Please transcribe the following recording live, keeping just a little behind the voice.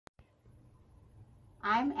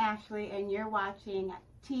I'm Ashley, and you're watching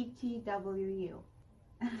TTWU.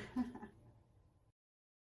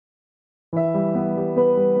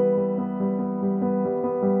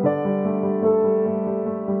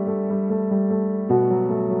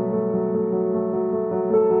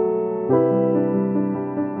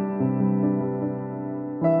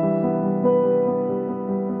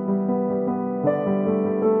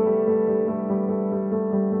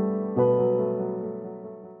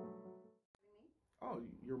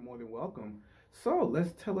 You're more than welcome. So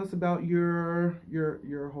let's tell us about your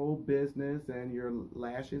whole business and your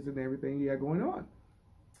lashes and everything you got going on.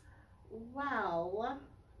 Wow,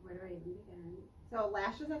 where do I even begin? So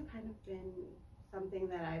lashes have kind of been something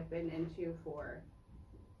that I've been into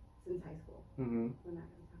since high school. Mm-hmm. We're not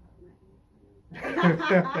going to talk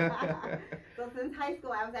about my So since high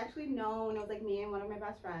school, I was actually known. It was like me and one of my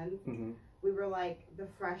best friends. Mm-hmm. We were like the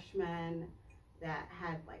freshmen that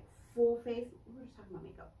had like full face. We were just talking about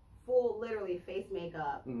makeup. Full, literally face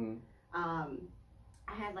makeup. Mm-hmm. I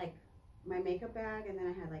had like my makeup bag, and then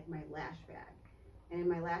I had like my lash bag. And in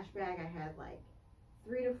my lash bag, I had like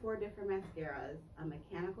 3 to 4 different mascaras, a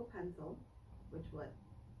mechanical pencil, which was,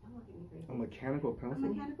 don't look at me crazy. A mechanical pencil? A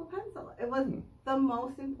mechanical pencil. It was the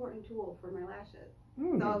most important tool for my lashes.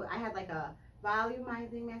 So I had like a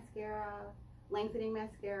volumizing mascara, lengthening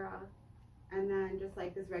mascara, and then just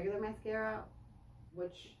like this regular mascara,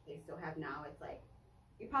 which they still have now. It's like,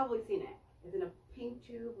 you've probably seen it. It's in a pink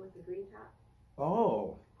tube with the green top.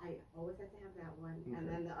 Oh. I always had to have that one, and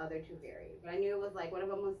then the other two varied. But I knew it was like, one of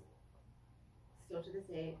them was still to this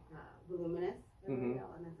day voluminous, and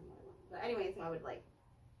that's another one. But anyway, so I would like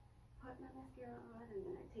put my mascara on, and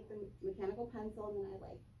then I take the mechanical pencil, and then I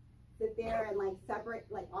like sit there and like separate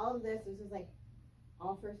like all of this. This was like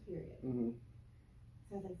all first period.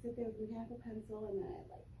 So I like sit there with the mechanical pencil, and then I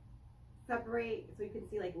like separate so you can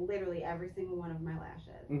see like literally every single one of my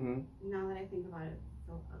lashes. Now that I think about it, it's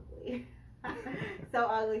so ugly. So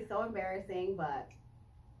ugly, so embarrassing, but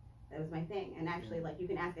it was my thing. And actually, like, you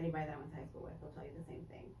can ask anybody that I went to high school with, they'll tell you the same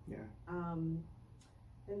thing.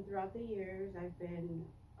 And throughout the years, I've been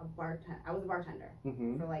a bartender. I was a bartender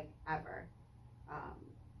for like ever.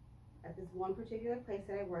 At this one particular place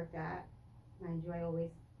that I worked at, mind you, I always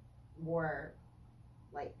wore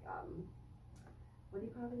like what do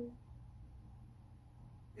you call these?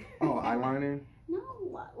 Oh, eyeliner? No,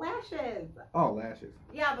 lashes. Oh, lashes.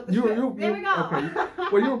 Yeah, but there we go. Okay.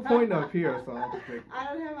 Well, you were pointing up here, so I'll just take... I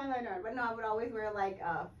don't have eyeliner on, but no, I would always wear like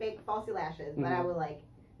fake falsy lashes, but I would like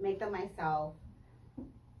make them myself.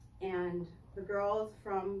 And the girls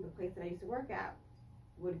from the place that I used to work at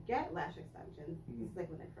would get lash extensions. This is like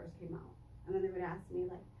when they first came out, and then they would ask me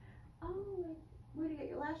like, "Oh, like, where do you get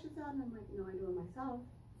your lashes done?" I'm like, "No, I do it myself."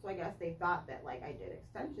 So I guess they thought that like I did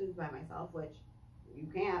extensions by myself, which you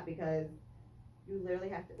can't, because you literally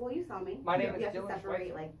have to. Well, you saw me. My name you is have to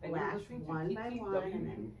separate like the lash one by one, and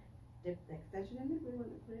then dip the extension in the glue and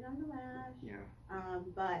then put it on the lash.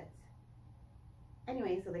 But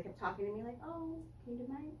anyway, so they kept talking to me like, "Oh, can you do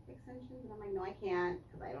my extensions?" And I'm like, "No, I can't,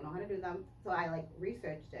 because I don't know how to do them." So I like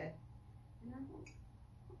researched it, and I'm like,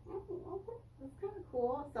 "Oh, okay, that's kind of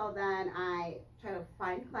cool." So then I try to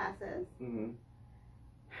find classes.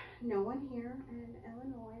 No one here in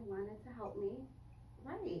Illinois wanted to help me.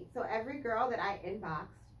 Right. So every girl that I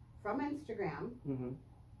inboxed from Instagram,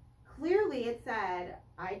 clearly it said,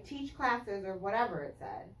 I teach classes or whatever it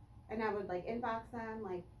said. And I would like inbox them,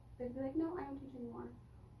 like, they'd be like, "No, I don't teach anymore."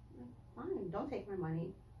 I'm like, fine, don't take my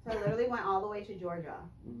money. So I literally went all the way to Georgia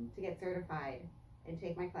to get certified and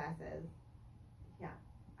take my classes. Yeah,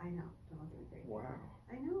 I know. Don't look at me crazy. Wow.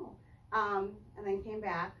 I know. And then came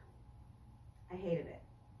back. I hated it.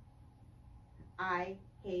 I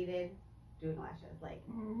hated doing lashes. Like,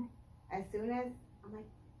 as soon as I'm like,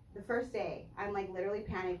 the first day, I'm like literally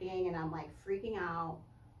panicking and I'm like freaking out.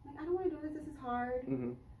 I'm like, I don't want to do this. This is hard.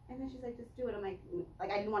 And then she's like, just do it. I'm like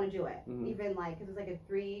I didn't want to do it. Even like, cause it was like a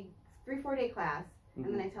 3-4 day class. And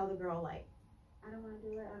then I tell the girl like, I don't want to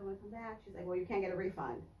do it. I don't want to come back. She's like, well, you can't get a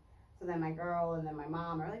refund. So then my girl and then my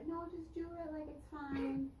mom are like, no, just do it. Like, it's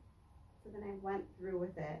fine. So then I went through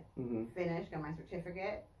with it, finished, got my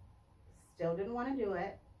certificate. Still didn't want to do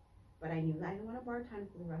it, but I knew that I didn't want to bartend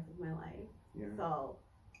for the rest of my life. So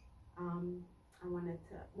I wanted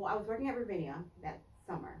to, well, I was working at Ravinia that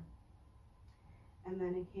summer. And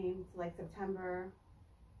then it came to like September,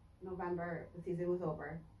 November, the season was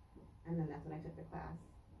over. And then that's when I took the class.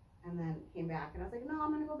 And then came back and I was like, no, I'm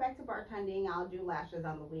going to go back to bartending. I'll do lashes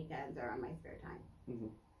on the weekends or on my spare time.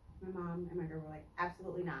 My mom and my girl were like,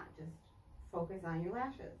 absolutely not. Just focus on your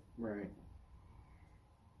lashes. Right.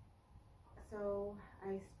 So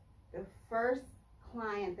the first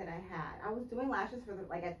client that I had. I was doing lashes for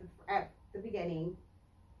at the beginning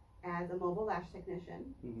as a mobile lash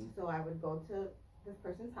technician. Mm-hmm. So I would go to this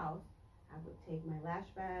person's house. I would take my lash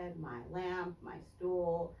bed, my lamp, my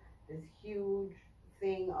stool, this huge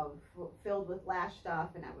thing filled with lash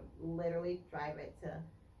stuff, and I would literally drive it to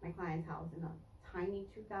my client's house in a tiny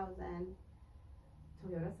 2000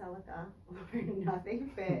 Toyota Celica where nothing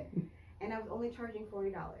fit, and I was only charging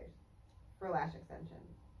 $40 for lash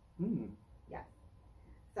extensions. Mm. Yes.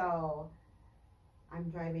 So I'm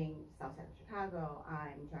driving south side of Chicago.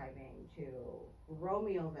 I'm driving to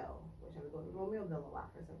Romeoville, which I would go to Romeoville a lot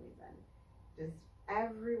for some reason. Just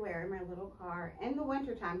everywhere in my little car in the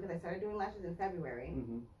winter time, because I started doing lashes in February.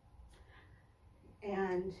 Mm-hmm.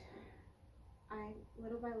 And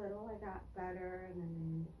little by little, I got better, and then I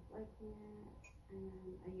ended up liking it. And then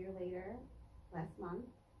a year later, last month,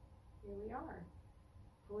 here we are,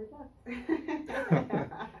 fully booked.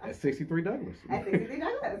 At 63 Douglas. At 63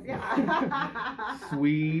 Douglas, yeah.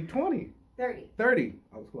 Sweet 20. 30. 30.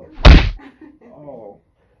 I was close. Oh.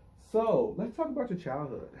 So, let's talk about your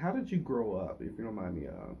childhood. How did you grow up, if you don't mind me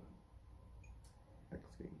asking?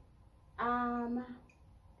 I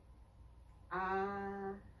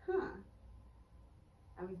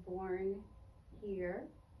was born here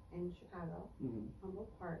in Chicago, Mm-hmm.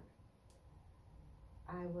 Humboldt Park.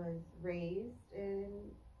 I was raised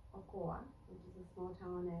in Ocoa, which is a small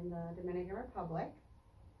town in the Dominican Republic.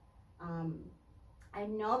 I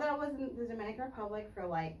know that I was in the Dominican Republic for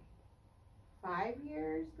like 5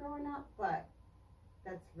 years growing up, but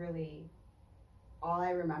that's really all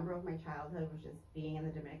I remember of my childhood was just being in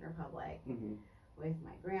the Dominican Republic Mm-hmm. with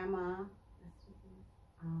my grandma,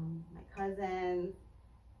 my cousins.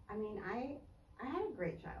 I mean, I had a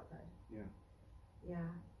great childhood. Yeah.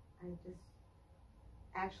 Yeah. I just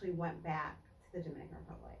actually went back to the Dominican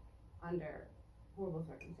Republic under horrible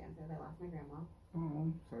circumstances. I lost my grandma. Oh,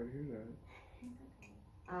 I'm sorry to hear that.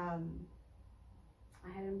 I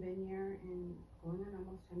hadn't been here in going on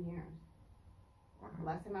almost 10 years. Wow.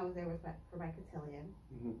 Last time I was there was for my cotillion.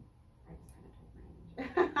 Mm-hmm. I just kind of told my age.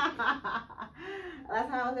 Last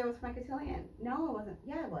time I was there was for my cotillion. No, it wasn't.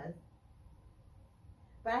 Yeah, it was.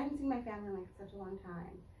 But I hadn't seen my family in like such a long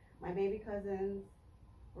time. My baby cousins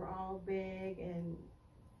were all big, and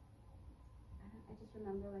I just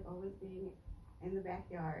remember like always being in the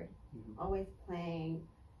backyard, Mm-hmm. always playing,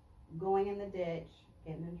 going in the ditch,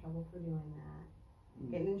 getting in trouble for doing that,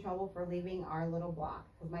 Mm-hmm. getting in trouble for leaving our little block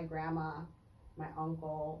because my grandma, my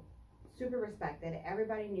uncle, super respected.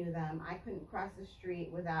 Everybody knew them. I couldn't cross the street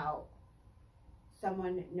without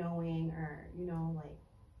someone knowing, or like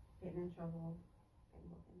getting in trouble.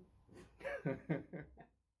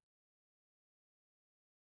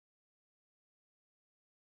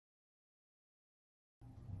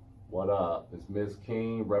 What up? It's Miss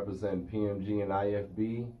King representing PMG and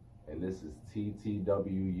IFB, and this is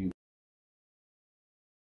TTWU.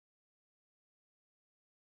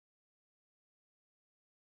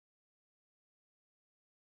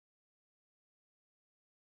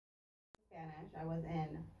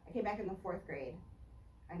 Spanish. I came back in the 4th grade,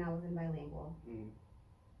 and I was in bilingual. Mm-hmm.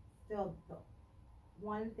 Still, the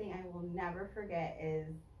one thing I will never forget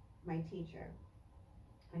is my teacher,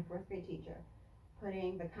 my 4th grade teacher,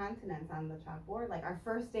 putting the consonants on the chalkboard, like our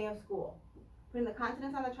first day of school, putting the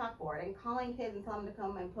consonants on the chalkboard and calling kids and telling them to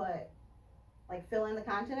come and fill in the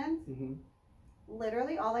consonants. Mm-hmm.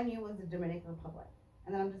 Literally, all I knew was the Dominican Republic.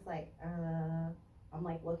 And then I'm just like, I'm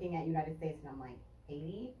like looking at United States, and I'm like,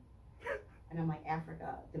 Haiti? And I'm like,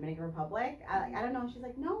 Africa, Dominican Republic? I don't know. She's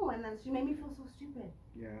like, no. And then she made me feel so stupid.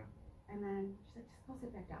 Yeah. And then she's like, just go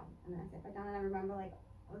sit back down. And then I sat back down, and I remember like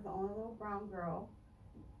I was the only little brown girl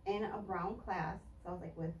in a brown class. So I was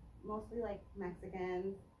like with mostly like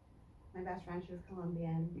Mexicans. My best friend, she was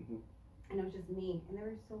Colombian. Mm-hmm. And it was just me. And they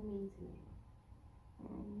were so mean to me.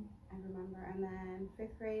 I remember. And then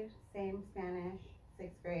 5th grade, same Spanish.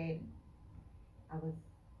 6th grade, I was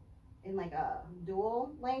in like a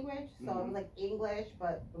dual language. So it was like English,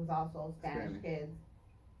 but it was also Spanish kids.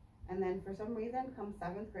 And then for some reason, come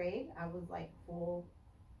 7th grade, I was like full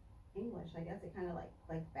English. I guess it kind of like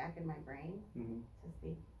clicked back in my brain to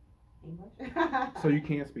speak English. So you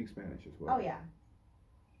can speak Spanish as well? Oh yeah.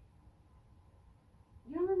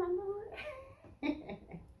 You don't remember?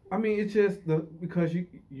 I mean, it's just because you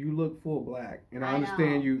look full black, and I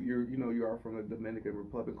understand you are from the Dominican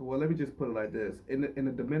Republic. Well, let me just put it like this: in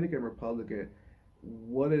the Dominican Republic,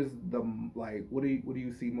 what is what do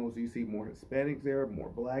you see most? Do you see more Hispanics there, more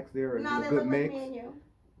blacks there, no, a they good look mix? like me and you.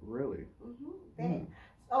 Really?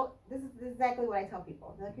 Oh, this is exactly what I tell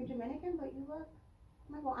people. They're like, you're Dominican, but you look.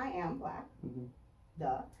 I'm like, well, I am black. Mm-hmm.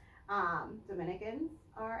 Duh. Dominicans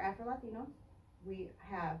are Afro-Latinos. we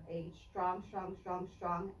have a strong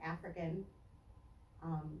African,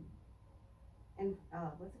 and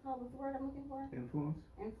what's it called? What's the word I'm looking for?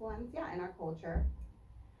 Influence, yeah, in our culture.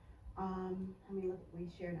 I mean, look, we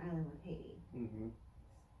share an island with Haiti. Mm-hmm.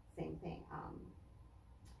 Same thing.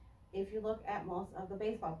 If you look at most of the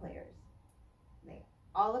baseball players, they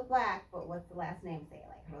all look black, but what's the last name say?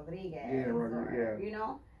 Like Rodriguez, or, you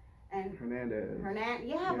know? And Hernandez.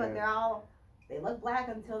 Yeah, but they look black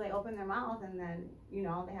until they open their mouth, and then, you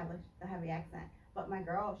know, they have a heavy accent. But my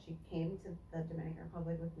girl, she came to the Dominican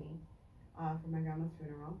Republic with me for my grandma's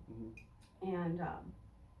funeral. Mm-hmm. And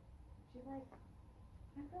she's like,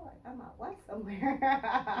 I feel like I'm out west somewhere.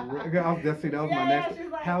 That was my next.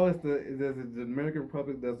 She's like, how is does the Dominican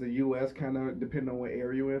Republic, does the U.S. kind of, depend on what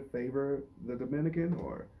area you're in, favor the Dominican,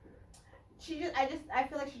 or? I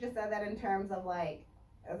feel like she just said that in terms of like,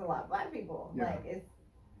 there's a lot of black people. Yeah. Like, it's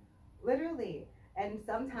literally, and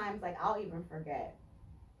sometimes like I'll even forget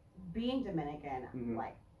being Dominican. Mm-hmm.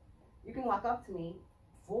 Like, you can walk up to me,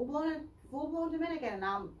 full blown Dominican, and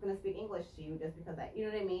I'm gonna speak English to you just because you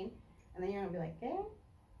know what I mean? And then you're gonna be like, ¿qué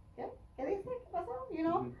dice? ¿Qué pasó? You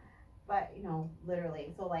know? Mm-hmm. But, you know,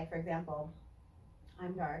 literally. So, like, for example,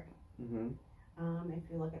 I'm dark. Mm-hmm. If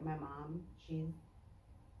you look at my mom, she's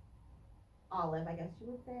olive, I guess you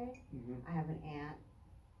would say. Mm-hmm. I have an aunt,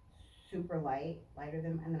 super lighter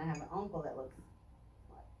than, and then I have an uncle that looks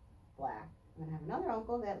black. And then I have another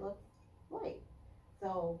uncle that looks white.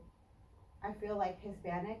 So, I feel like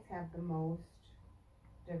Hispanics have the most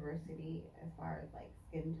diversity as far as, like,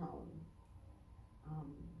 skin tone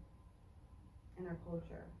in our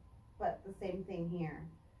culture. But the same thing here.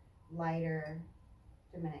 Lighter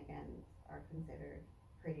Dominicans are considered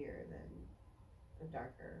prettier than the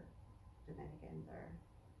darker Dominicans are.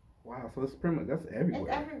 Wow, so it's pretty much, that's everywhere. It's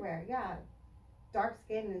everywhere, yeah. Dark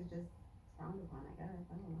skin is just frowned upon, I guess.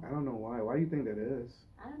 I don't know why. Why do you think that is?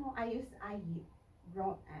 I don't know. I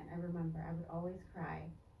remember I would always cry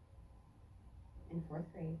in 4th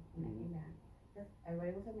grade when I came back. Because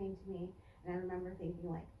everybody was so mean to me. And I remember thinking,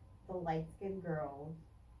 like, the light-skinned girls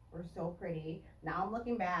were so pretty. Now I'm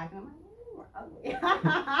looking back, and I'm like, we're ugly.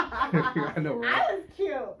 I know, right? I was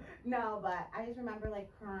cute. No, but I just remember, like,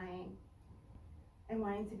 crying and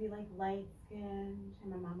wanting to be, like, light-skinned.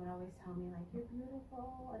 And my mom would always tell me, like, you're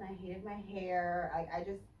beautiful. And I hated my hair.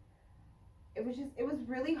 It was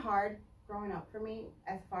really hard growing up for me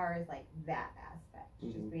as far as, like, that aspect.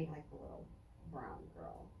 Mm-hmm. Just being, like, the little brown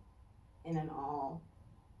girl in an all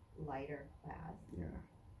lighter class. Yeah.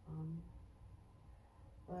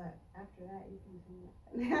 But after that, you can see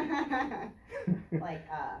like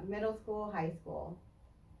middle school, high school.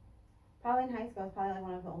 Probably in high school, I was probably like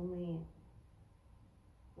one of the only,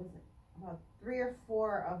 about 3 or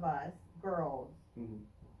 4 of us girls Mm-hmm.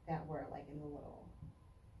 that were like in the little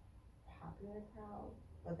popular crowd,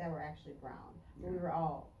 but that were actually brown. Yeah. We were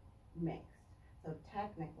all mixed. So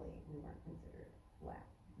technically, we weren't considered black.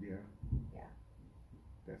 Yeah. Yeah.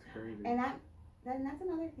 That's crazy. And that's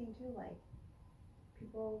another thing too. Like,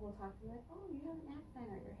 people will talk to me like, "Oh, you have an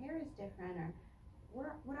accent, or your hair is different,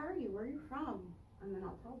 or what are you? Where are you from?" And then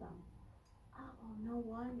I'll tell them, "Oh, no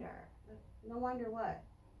wonder. No wonder what?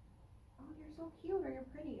 Oh, you're so cute, or you're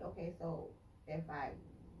pretty. Okay, so if I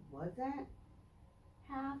wasn't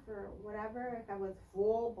half or whatever, if I was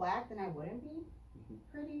full black, then I wouldn't be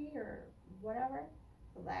pretty or whatever.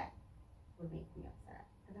 So that would make me upset.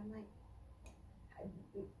 Because I'm like,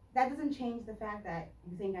 that doesn't change the fact that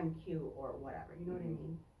you think I'm cute or whatever. You know what I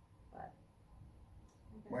mean? But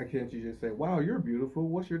why can't you just say, "Wow, you're beautiful.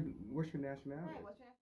 What's your nationality?" Right, what's your